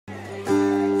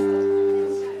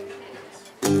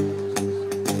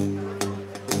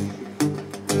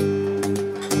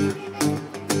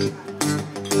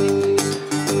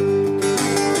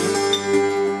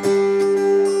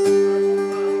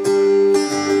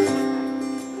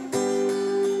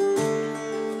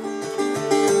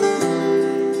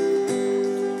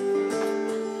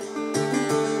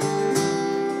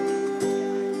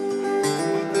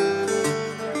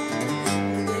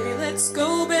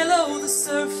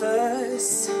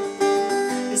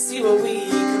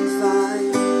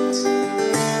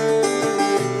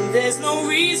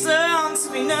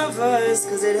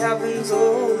'cause it happens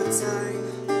all the time.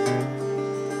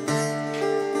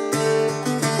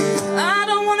 I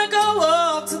don't wanna go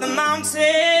up to the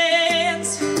mountains,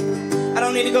 I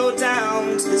don't need to go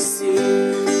down to the sea.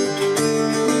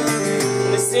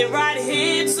 We sit right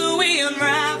here till we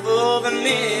unravel the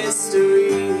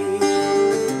mystery.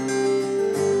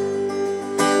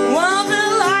 While the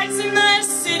lights in the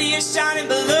city are shining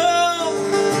below,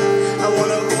 I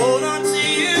wanna hold on to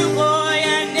you, boy,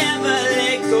 and never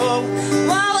let go.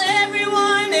 While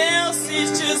everyone else is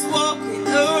just walking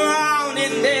around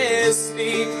in their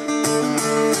sleep.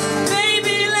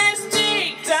 Baby, let's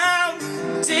dig down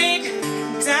deep.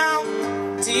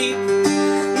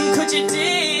 Could you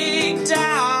dig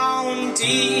down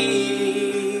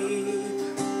deep?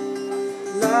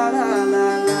 La la la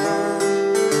la.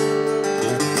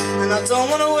 And I don't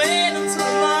wanna wait until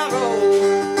tomorrow,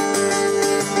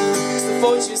 'cause the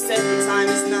fortune said the time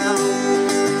is now.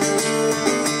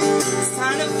 It's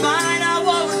time to find out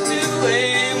what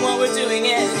we're doing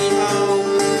anyhow.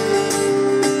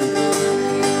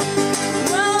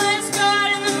 Well, let's go out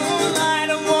in the moonlight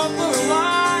and walk for a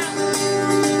while.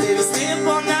 Maybe stay up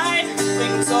all night, we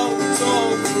can talk for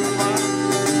a while.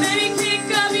 Maybe kick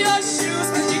up your shoes,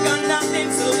 'cause you got nothing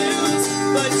to lose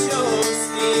but your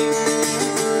sleep.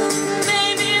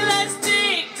 Baby, let's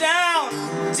dig down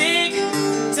deep.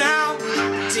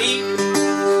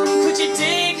 Could you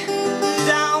dig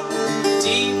down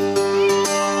deep?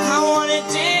 I wanna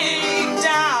dig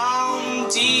down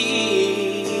deep.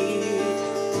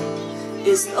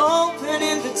 It's an open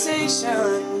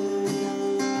invitation.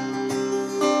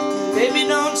 Baby,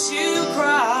 don't you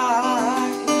cry.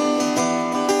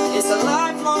 It's a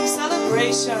lifelong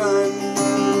celebration.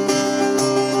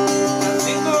 I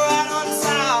think we're right on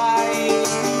time.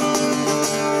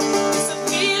 It's a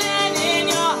feeling in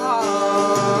your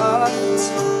heart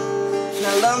and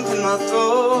a lump in my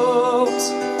throat.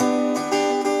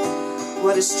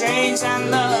 What a strange and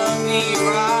lovely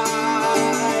ride.